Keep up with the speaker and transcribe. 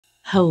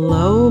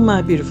Hello,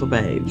 my beautiful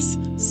babes.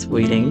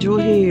 Sweet Angel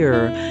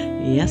here.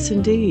 Yes,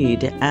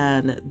 indeed.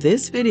 And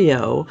this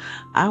video,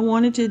 I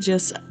wanted to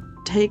just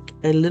take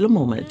a little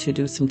moment to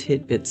do some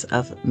tidbits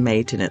of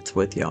maintenance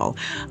with y'all.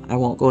 I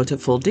won't go into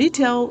full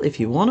detail. If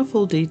you want a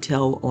full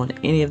detail on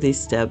any of these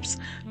steps,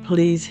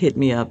 please hit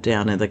me up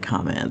down in the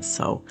comments.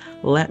 So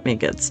let me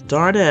get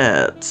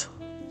started.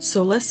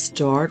 So let's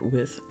start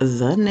with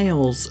the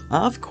nails,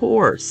 of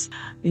course.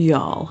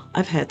 Y'all,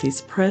 I've had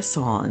these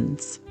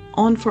press-ons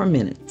on for a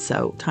minute,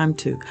 so time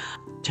to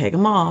take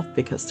them off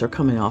because they're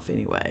coming off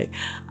anyway.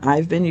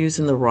 I've been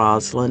using the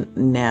Roslyn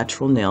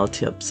natural nail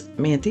tips.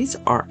 Man, these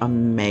are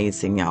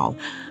amazing, y'all.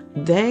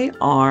 They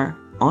are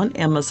on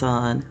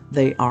Amazon.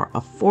 They are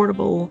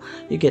affordable.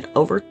 You get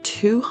over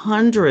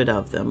 200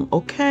 of them,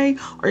 okay?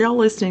 Are y'all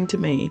listening to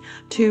me?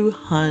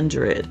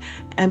 200.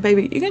 And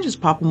baby, you can just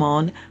pop them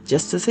on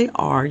just as they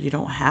are. You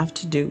don't have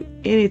to do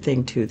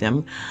anything to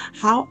them.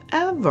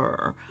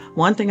 However,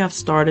 one thing I've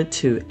started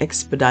to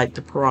expedite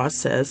the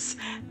process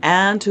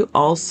and to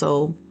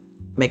also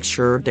make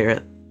sure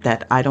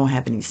that I don't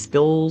have any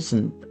spills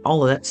and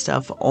all of that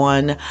stuff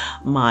on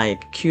my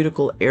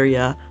cuticle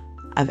area,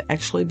 I've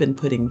actually been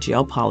putting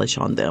gel polish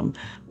on them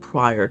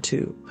prior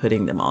to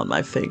putting them on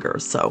my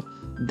fingers. So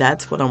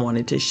that's what I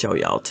wanted to show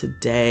y'all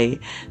today.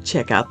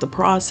 Check out the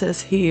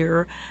process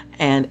here,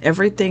 and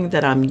everything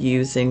that I'm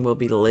using will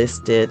be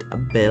listed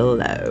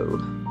below.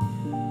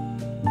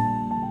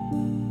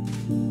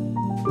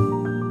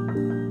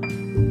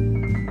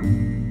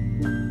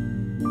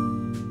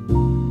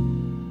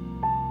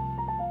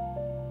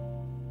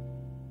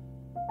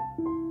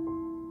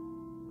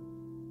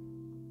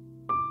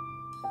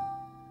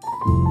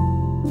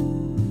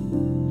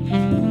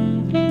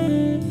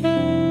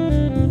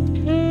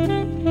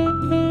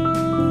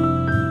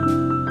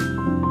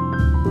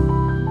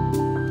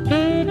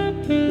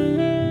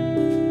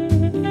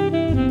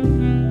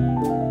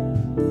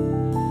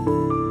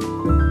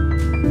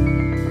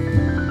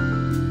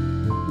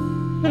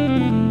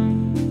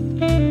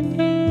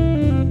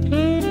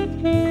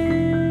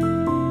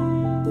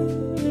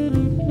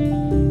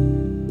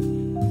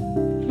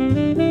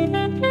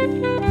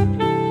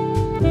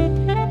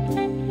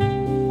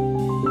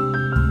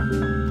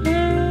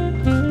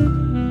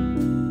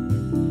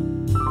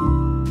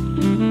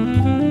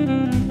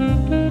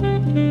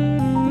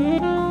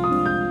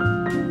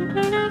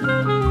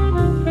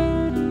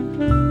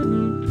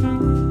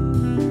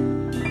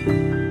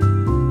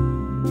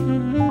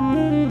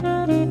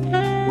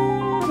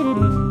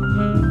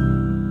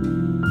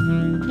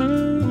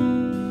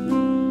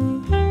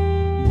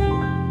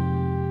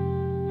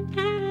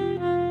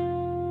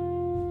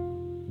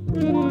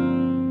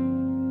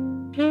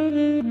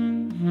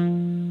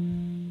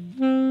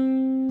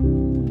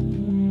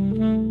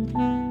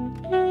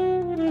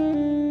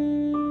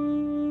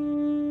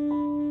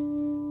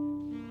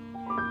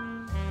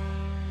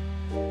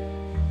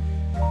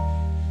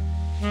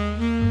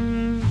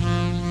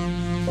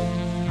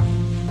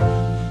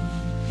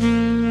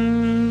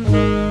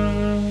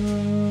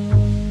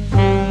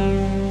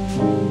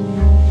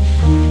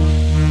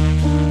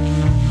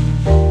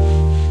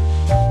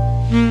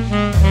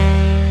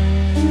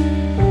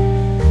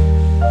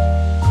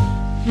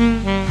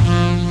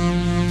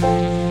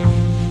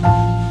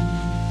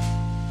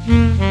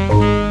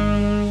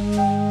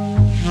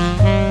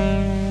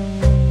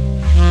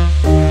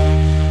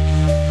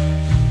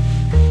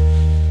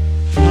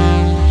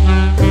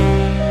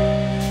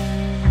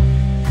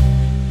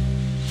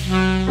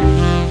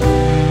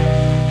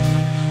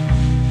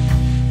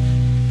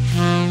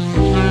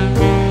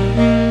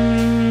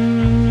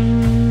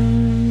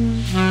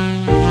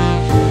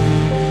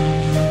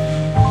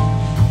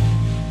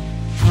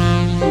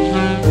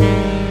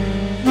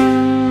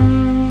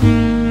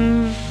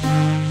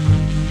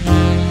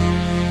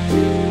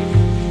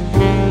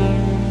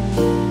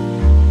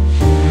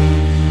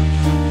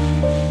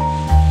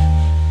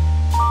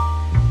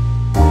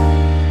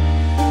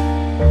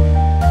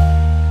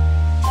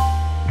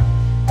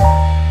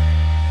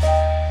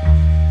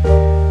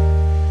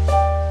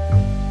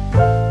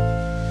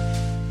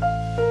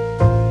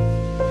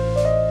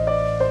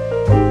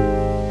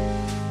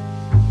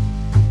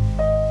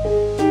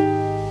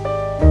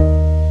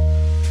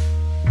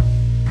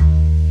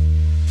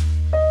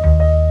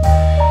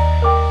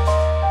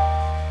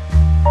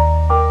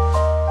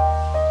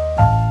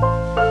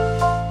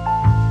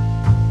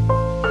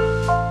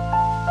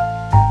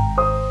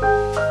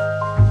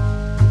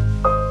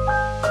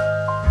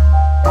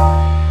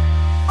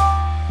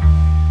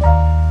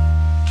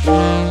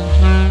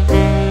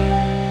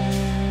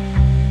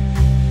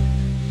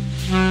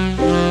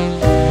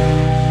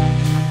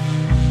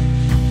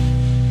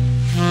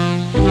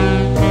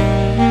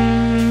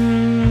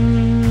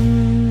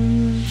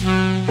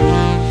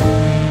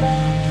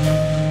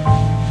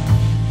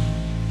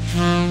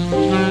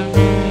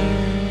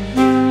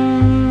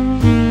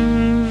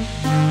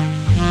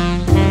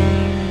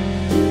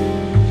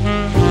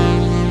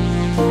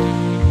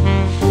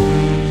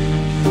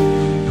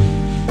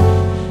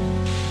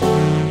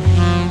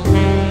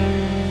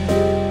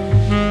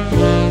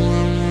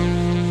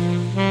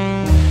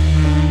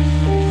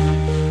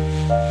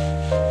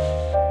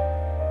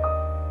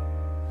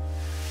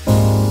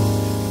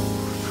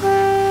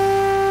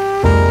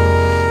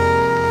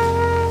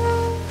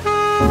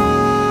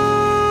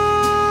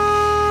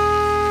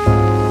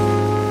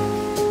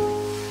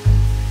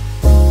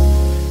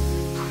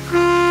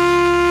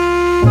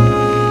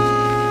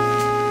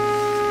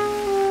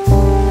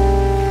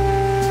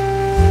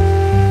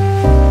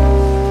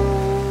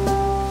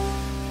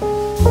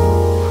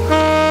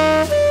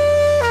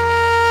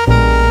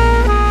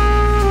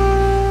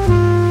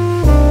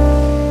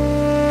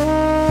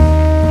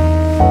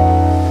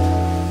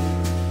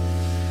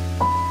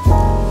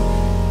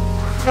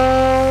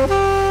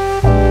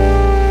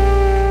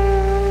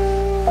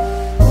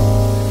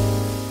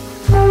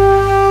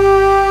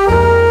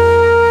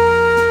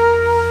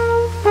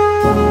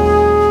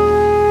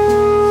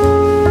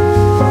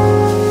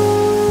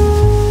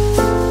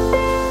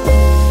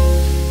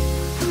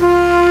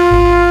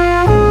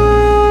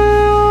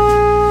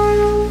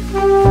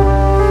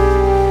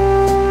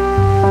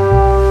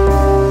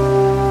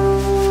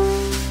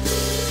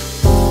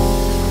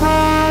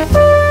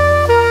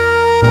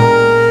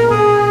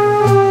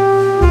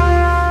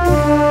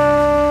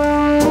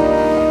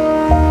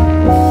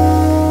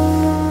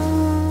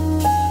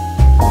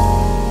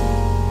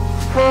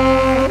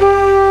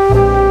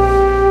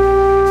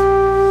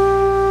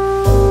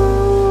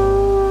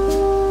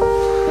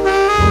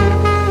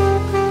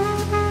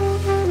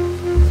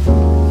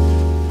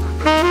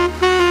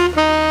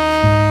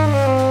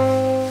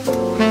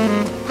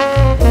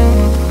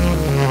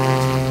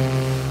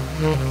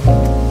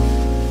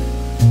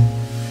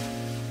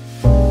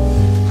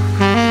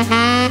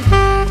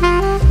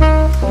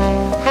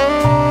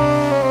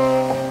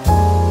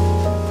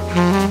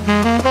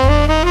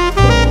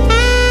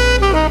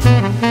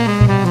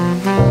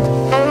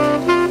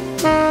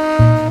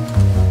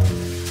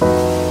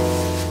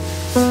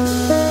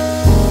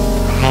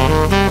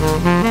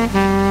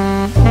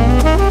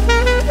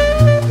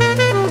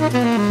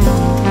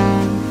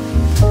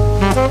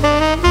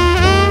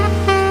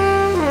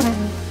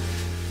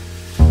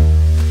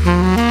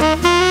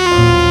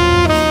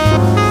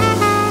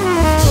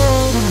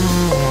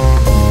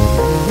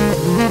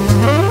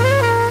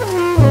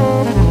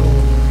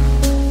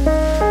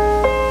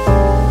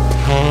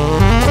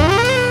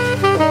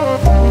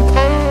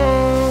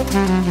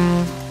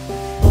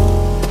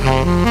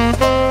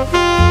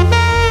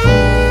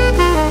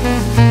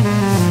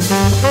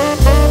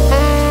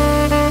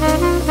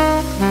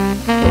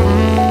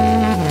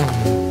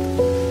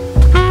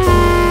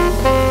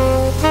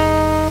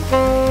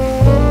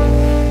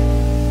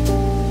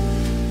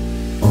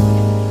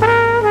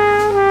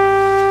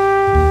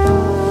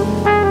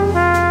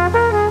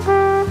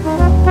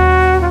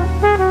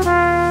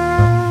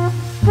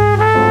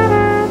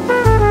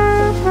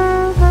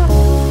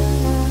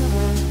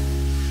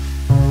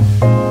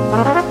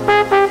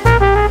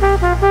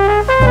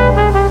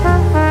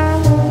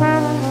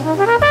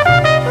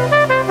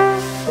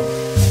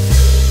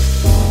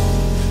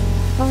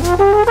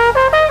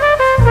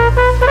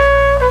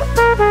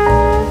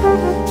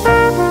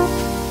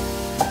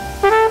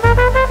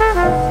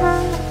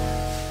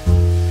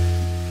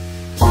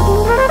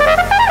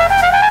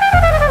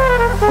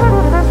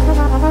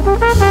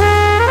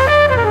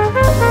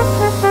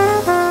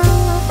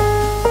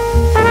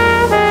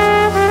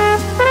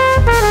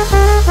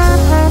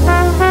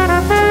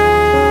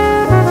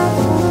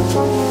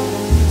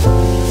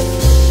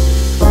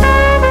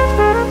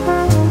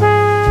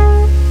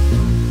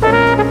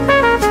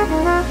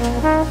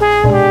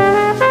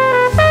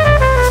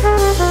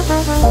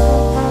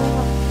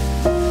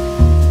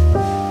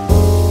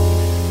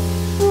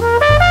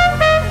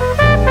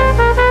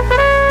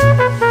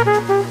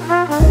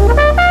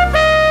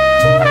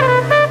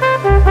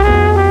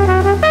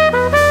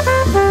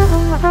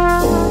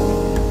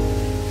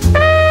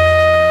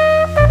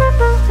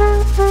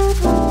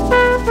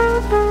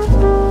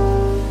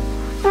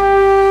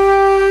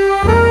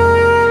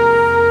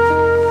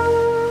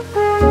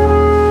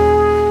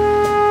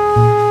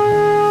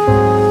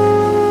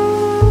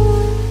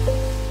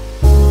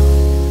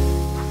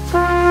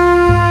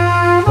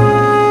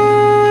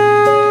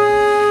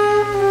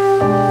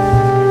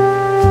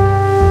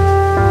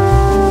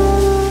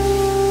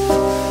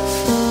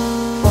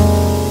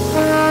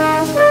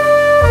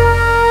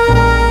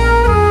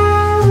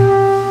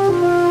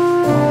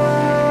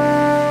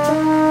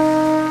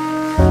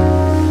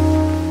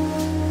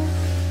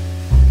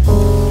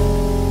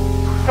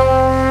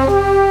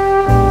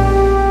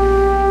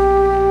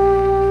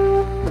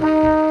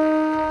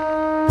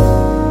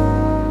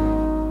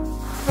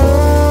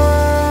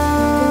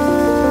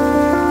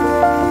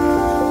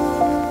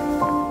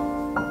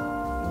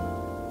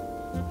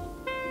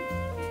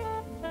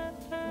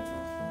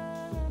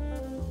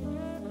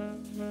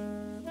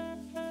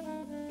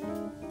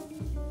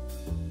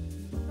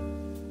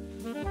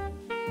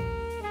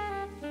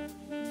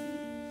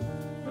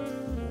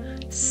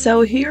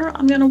 So here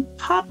I'm going to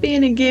pop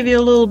in and give you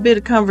a little bit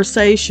of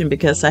conversation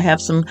because I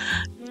have some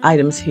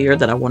items here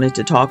that I wanted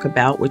to talk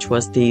about, which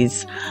was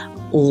these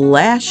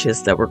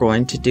lashes that we're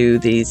going to do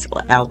these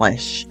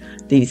eyelash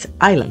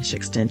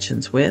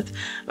extensions with.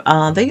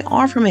 They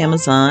are from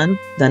Amazon.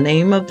 The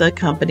name of the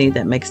company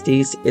that makes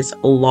these is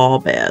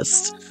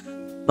Lawbest,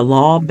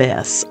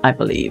 I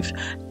believe.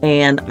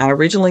 And I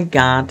originally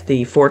got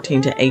the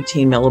 14 to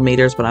 18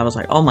 millimeters, but I was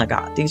like, oh my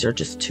God, these are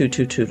just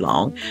too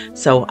long.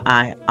 So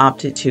I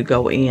opted to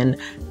go in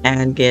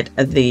and get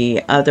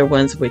the other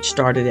ones, which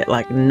started at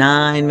like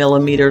 9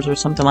 millimeters or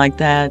something like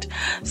that.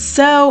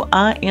 So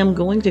I am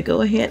going to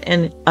go ahead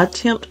and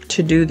attempt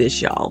to do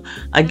this, y'all.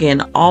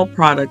 Again, all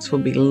products will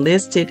be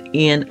listed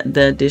in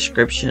the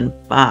description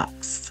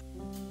box.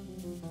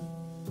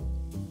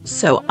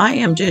 So I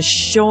am just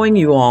showing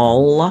you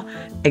all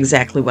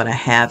exactly what I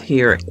have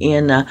here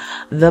in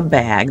the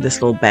bag.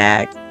 This little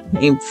bag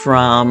came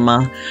from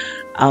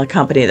a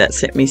company that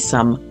sent me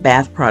some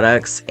bath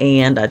products,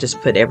 and I just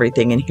put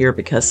everything in here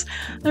because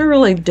they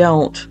really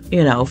don't,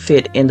 you know,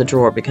 fit in the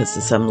drawer because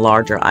of some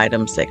larger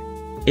items that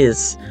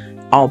is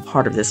all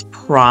part of this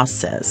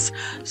process.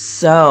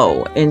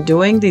 So in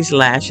doing these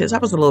lashes, I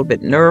was a little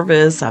bit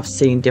nervous. I've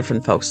seen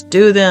different folks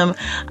do them.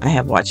 I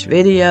have watched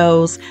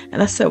videos,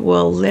 and I said,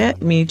 well,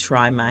 let me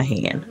try my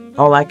hand.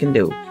 All I can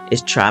do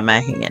is try my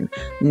hand.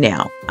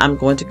 Now, I'm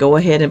going to go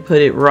ahead and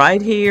put it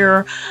right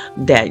here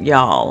that,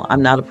 y'all,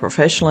 I'm not a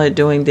professional at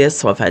doing this,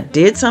 so if I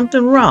did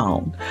something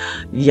wrong,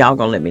 y'all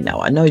gonna let me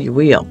know. I know you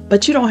will,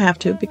 but you don't have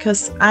to,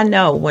 because I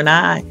know when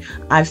I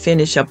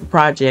finish up a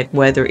project,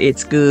 whether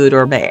it's good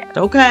or bad,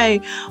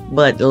 okay?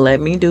 But let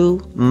me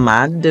do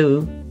my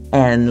do,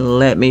 and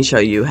let me show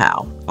you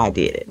how I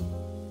did it.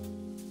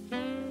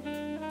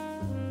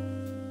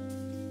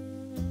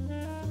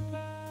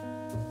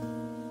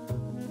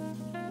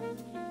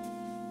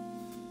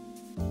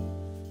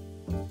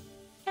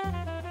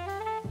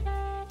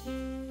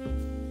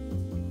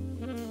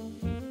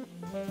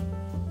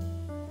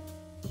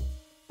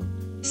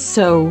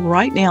 So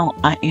right now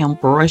I am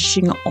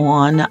brushing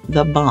on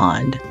the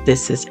bond.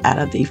 This is out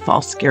of the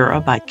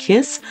Falscara by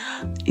Kiss,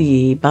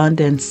 the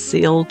Bond and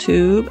Seal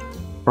tube.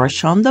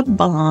 Brush on the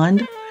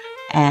bond,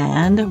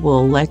 and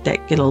we'll let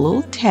that get a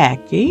little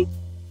tacky.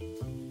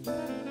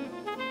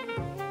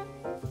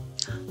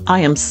 I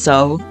am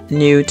so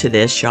new to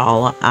this,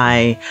 y'all.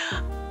 I've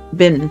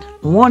been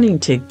wanting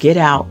to get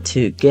out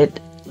to get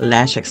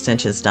lash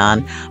extensions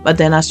done, but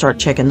then I start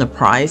checking the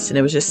price, and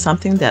it was just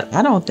something that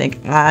I don't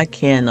think I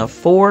can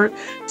afford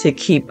to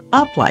keep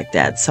up like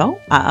that, so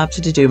I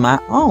opted to do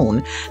my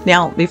own.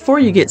 Now, before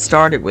you get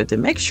started with it,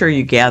 make sure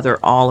you gather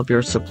all of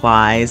your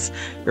supplies,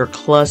 your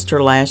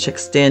cluster lash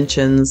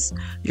extensions,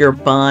 your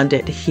bond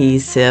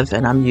adhesive,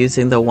 and I'm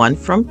using the one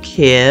from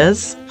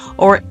Kiss,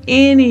 or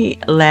any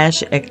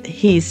lash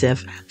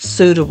adhesive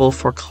suitable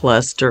for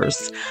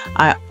clusters.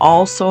 I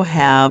also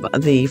have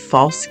the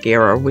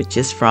Falscara, which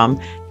is from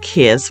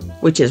Kiss,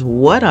 which is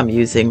what I'm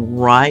using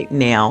right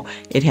now.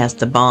 It has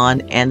the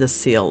bond and the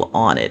seal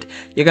on it.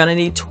 You're going to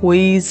need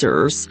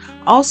tweezers,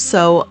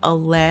 also a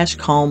lash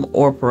comb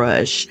or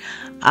brush.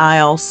 I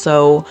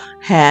also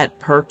had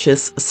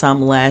purchased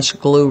some lash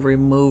glue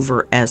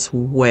remover as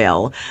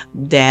well.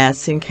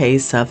 That's in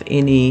case of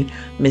any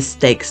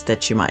mistakes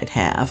that you might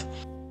have.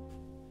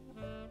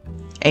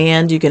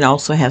 And you can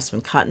also have some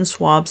cotton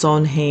swabs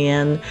on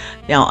hand.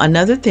 Now,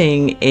 another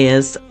thing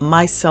is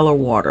micellar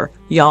water.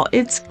 Y'all,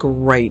 it's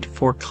great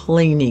for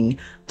cleaning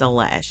the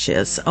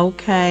lashes,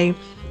 okay?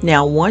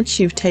 Now, once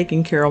you've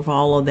taken care of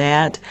all of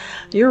that,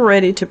 you're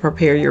ready to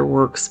prepare your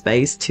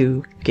workspace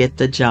to get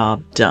the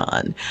job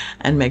done.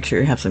 And make sure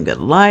you have some good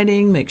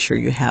lighting. Make sure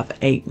you have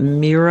a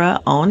mirror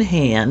on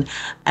hand.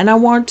 And I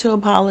want to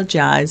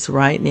apologize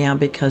right now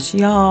because,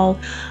 y'all,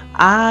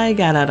 I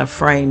got out of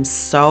frame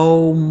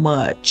so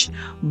much,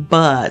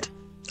 but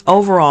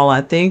overall,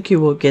 I think you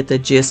will get the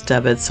gist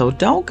of it. So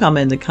don't come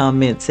in the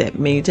comments at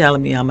me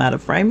telling me I'm out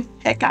of frame.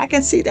 Heck, I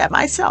can see that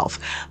myself.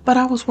 But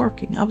I was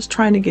working. I was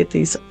trying to get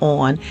these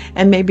on,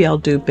 and maybe I'll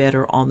do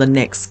better on the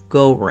next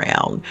go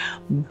round.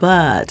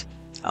 But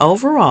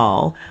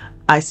overall,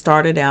 I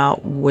started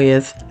out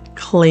with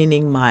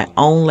cleaning my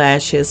own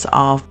lashes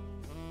off.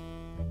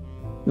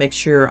 Make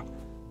sure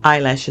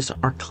eyelashes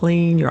are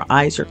clean, your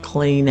eyes are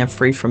clean and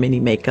free from any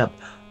makeup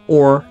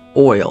or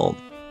oil.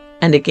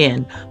 And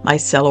again,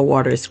 micellar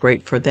water is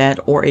great for that,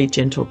 or a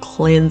gentle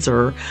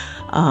cleanser.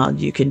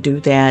 You can do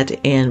that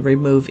and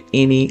remove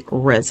any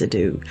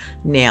residue.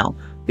 Now,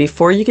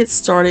 before you get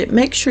started,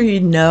 make sure you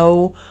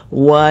know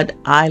what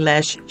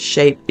eyelash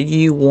shape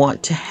you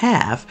want to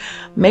have.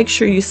 Make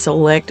sure you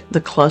select the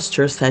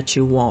clusters that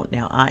you want.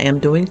 Now, I am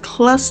doing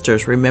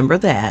clusters. Remember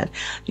that.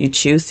 You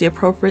choose the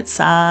appropriate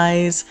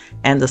size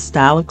and the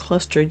style of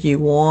cluster you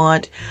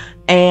want,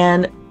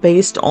 and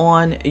based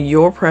on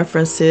your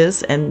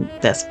preferences, and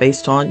that's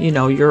based on, you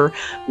know,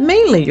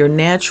 mainly your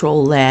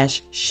natural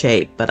lash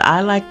shape. But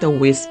I like the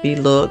wispy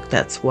look.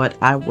 That's what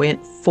I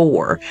went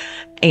for.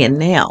 And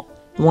now,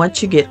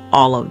 once you get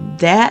all of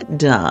that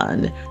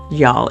done,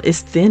 y'all,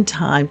 it's then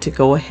time to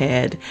go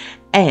ahead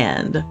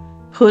and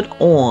put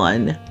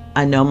on,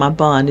 I know my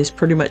bond is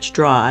pretty much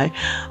dry,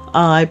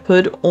 I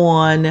put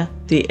on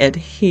the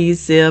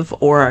adhesive,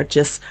 or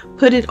just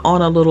put it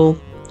on a little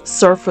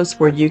surface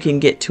where you can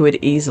get to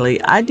it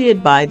easily. I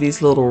did buy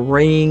these little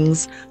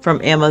rings from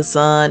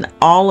Amazon.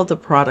 All of the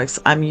products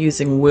I'm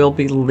using will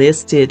be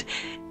listed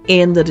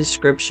in the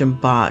description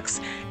box,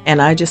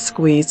 and I just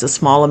squeezed a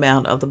small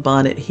amount of the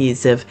bond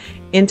adhesive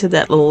into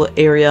that little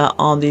area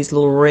on these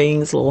little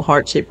rings, little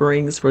heart-shaped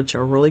rings, which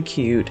are really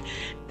cute.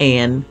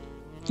 And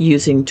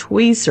using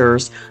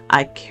tweezers,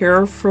 I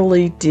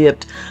carefully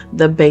dipped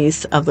the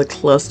base of the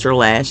cluster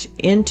lash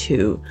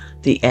into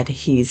the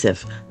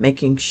adhesive,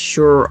 making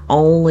sure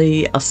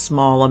only a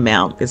small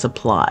amount is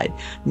applied.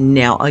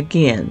 Now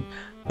again,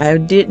 I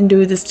didn't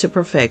do this to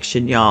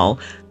perfection, y'all.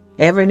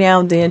 Every now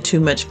and then too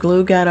much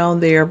glue got on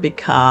there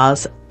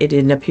because it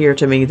didn't appear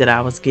to me that I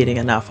was getting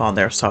enough on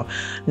there. So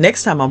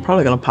next time I'm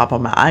probably going to pop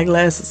on my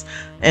eyeglasses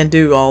and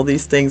do all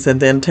these things and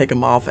then take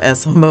them off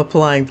as I'm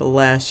applying the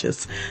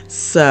lashes.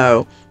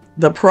 So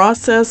the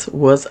process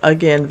was,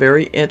 again,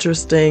 very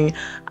interesting.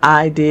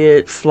 I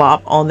did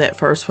flop on that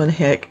first one.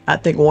 Heck, I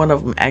think one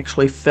of them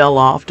actually fell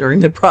off during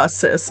the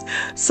process.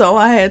 So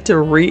I had to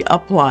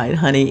reapply it,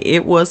 honey.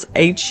 It was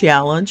a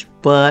challenge,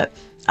 but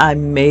I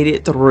made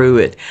it through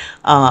it.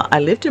 I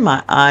lifted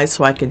my eyes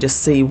so I could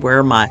just see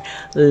where my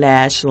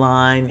lash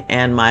line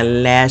and my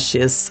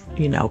lashes,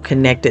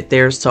 connected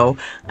there. So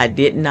I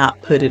did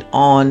not put it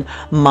on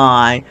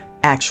my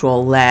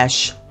actual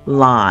lash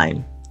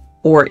line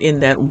or in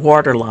that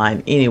water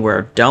line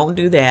anywhere. Don't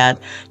do that.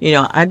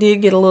 I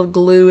did get a little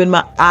glue in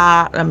my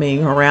eye,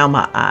 around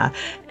my eye.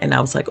 And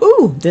I was like,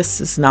 ooh, this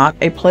is not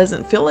a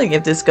pleasant feeling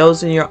if this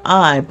goes in your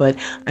eye. But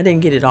I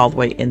didn't get it all the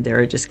way in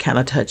there. It just kind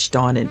of touched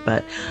on it.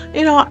 But,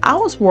 I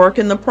was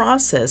working the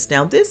process.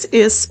 Now, this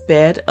is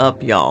sped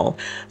up, y'all.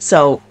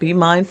 So be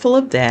mindful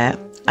of that.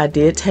 I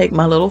did take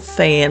my little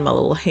fan, my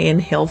little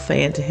handheld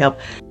fan, to help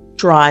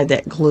dry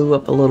that glue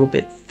up a little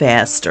bit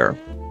faster.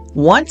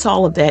 Once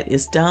all of that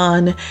is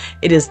done,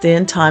 it is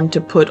then time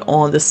to put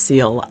on the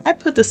seal. I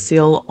put the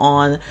seal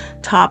on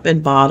top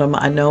and bottom.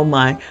 I know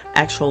my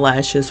actual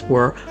lashes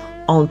were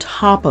on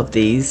top of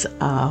these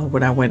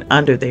when I went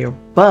under there,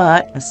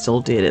 but I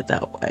still did it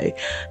that way.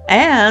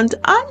 And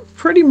I'm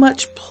pretty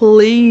much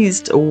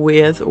pleased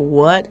with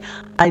what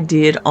I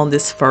did on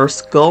this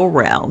first go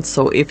round.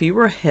 So if you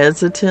were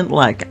hesitant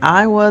like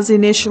I was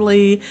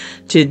initially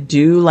to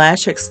do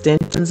lash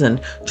extensions and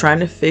trying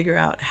to figure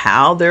out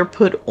how they're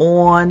put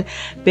on,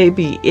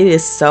 baby, it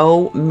is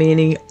so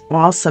many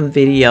awesome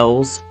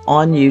videos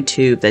on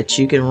YouTube that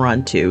you can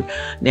run to.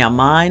 Now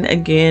mine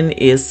again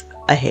is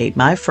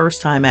my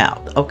first time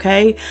out,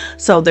 okay?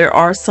 So there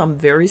are some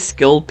very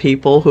skilled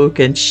people who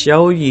can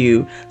show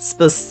you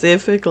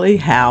specifically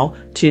how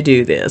to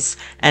do this.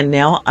 And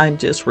now I'm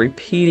just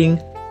repeating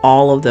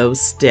all of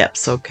those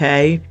steps,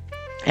 okay?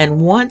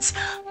 And once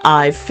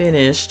I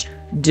finished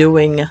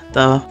doing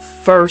the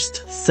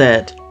first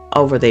set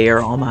over there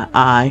on my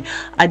eye,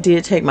 I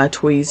did take my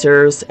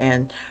tweezers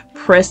and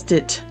pressed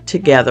it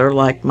together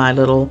like my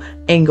little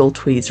angle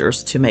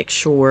tweezers to make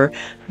sure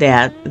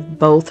that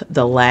both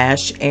the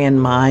lash and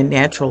my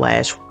natural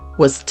lash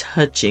was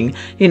touching,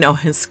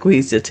 and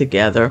squeezed it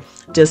together,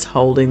 just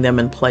holding them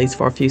in place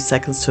for a few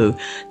seconds to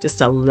just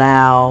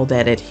allow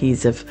that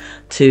adhesive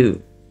to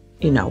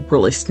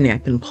really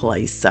snap in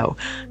place. So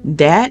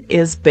that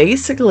is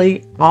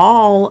basically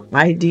all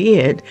I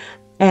did.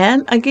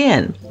 And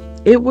again,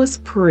 it was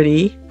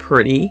pretty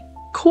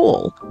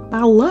cool.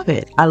 I love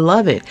it. I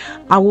love it.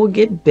 I will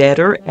get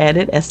better at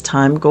it as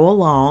time go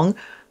along.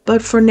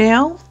 But for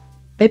now,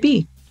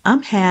 baby,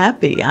 I'm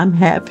happy.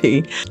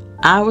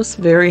 I was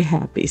very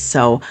happy.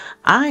 So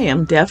I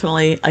am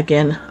definitely,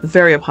 again,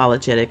 very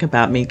apologetic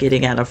about me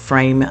getting out of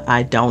frame.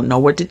 I don't know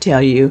what to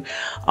tell you.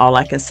 All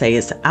I can say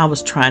is I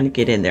was trying to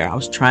get in there. I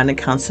was trying to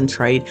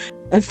concentrate.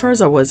 At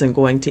first, I wasn't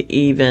going to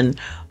even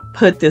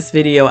put this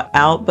video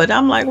out, but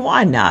I'm like,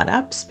 why not?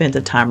 I've spent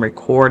the time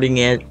recording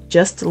it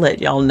just to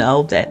let y'all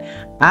know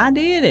that I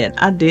did it.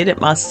 I did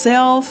it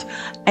myself,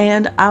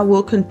 and I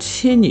will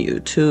continue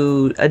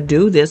to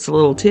do this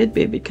little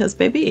tidbit because,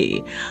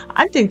 baby,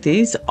 I think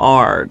these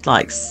are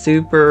like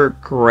super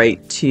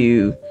great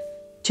to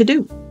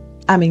do.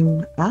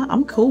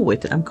 I'm cool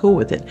with it. I'm cool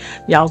with it.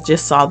 Y'all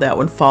just saw that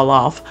one fall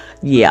off.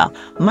 Yeah,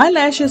 my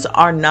lashes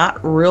are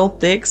not real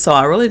thick, so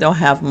I really don't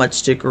have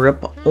much to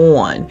grip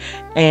on.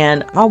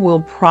 And I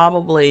will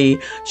probably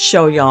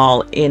show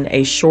y'all in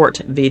a short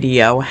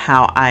video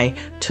how I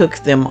took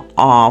them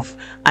off.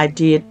 I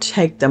did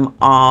take them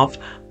off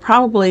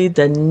probably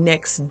the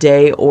next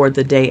day or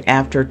the day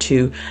after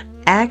to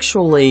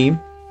actually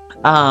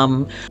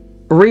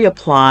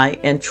reapply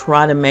and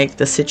try to make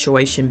the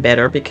situation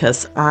better,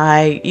 because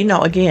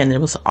again, it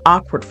was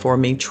awkward for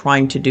me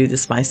trying to do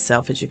this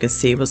myself. As you can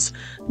see, it was,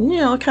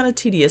 kind of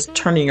tedious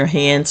turning your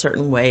hand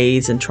certain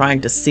ways and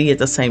trying to see at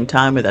the same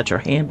time without your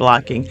hand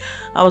blocking.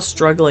 I was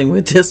struggling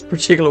with this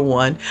particular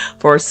one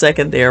for a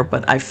second there,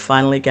 but I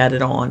finally got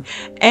it on.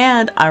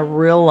 And I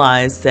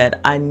realized that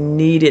I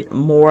needed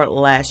more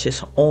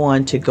lashes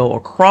on to go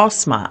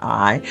across my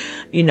eye.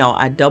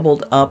 I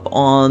doubled up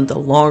on the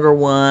longer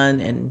one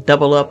and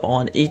doubled up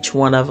on each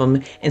one of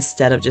them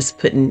instead of just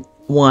putting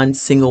one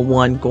single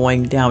one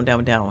going down,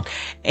 down, down.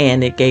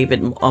 And it gave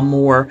it a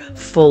more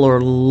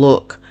fuller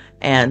look.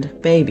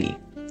 And baby,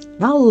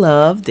 I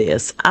love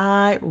this.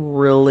 I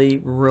really,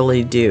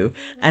 really do.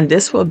 And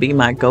this will be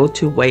my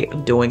go-to way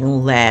of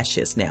doing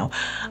lashes now.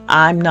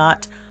 I'm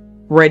not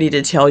ready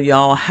to tell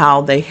y'all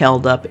how they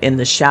held up in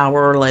the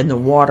shower, letting the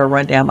water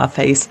run down my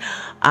face.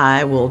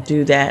 I will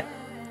do that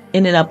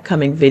in an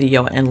upcoming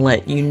video and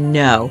let you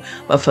know.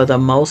 But for the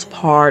most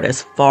part,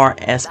 as far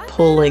as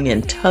pulling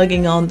and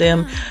tugging on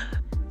them,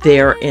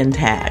 they're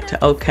intact.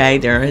 Okay,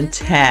 they're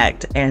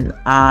intact, and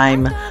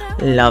I'm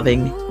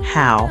loving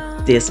how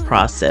this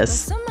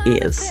process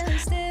is.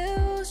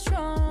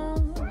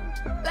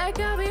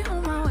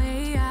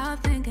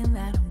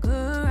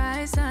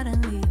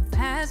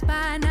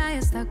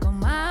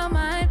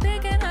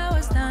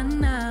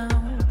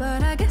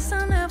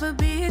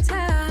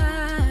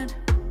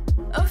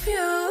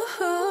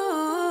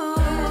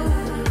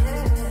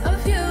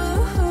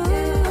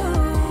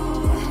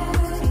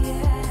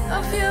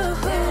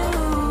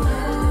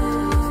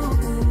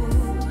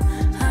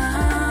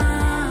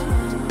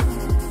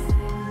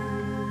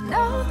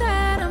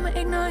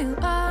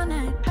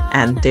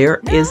 And there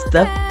is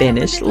the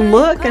finished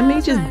look. And me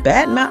just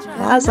batting my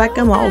eyes like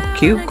I'm all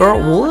cute, girl.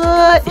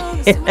 What?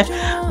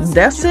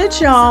 That's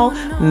it, y'all.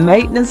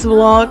 Maintenance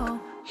vlog.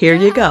 Here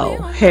you go.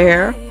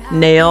 Hair,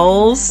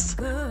 nails,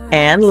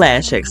 and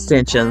lash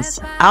extensions.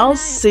 I'll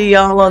see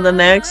y'all on the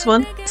next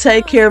one.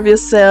 Take care of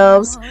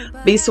yourselves.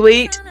 Be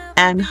sweet.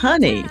 And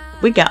honey,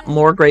 we got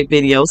more great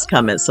videos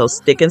coming. So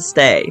stick and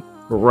stay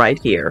right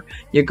here.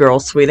 Your girl,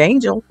 Sweet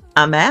Angel.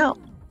 I'm out.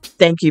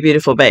 Thank you,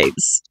 beautiful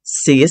babes.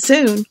 See you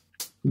soon.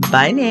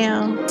 Bye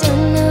now.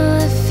 Don't know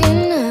if you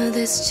know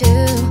this too.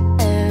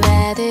 I'd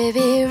rather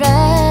be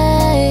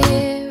right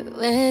here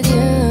with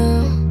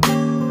you.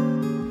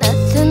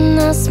 Nothing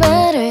else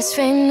matters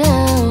right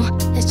now.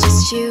 It's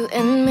just you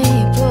and me,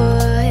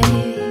 boy.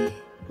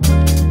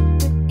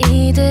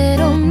 Either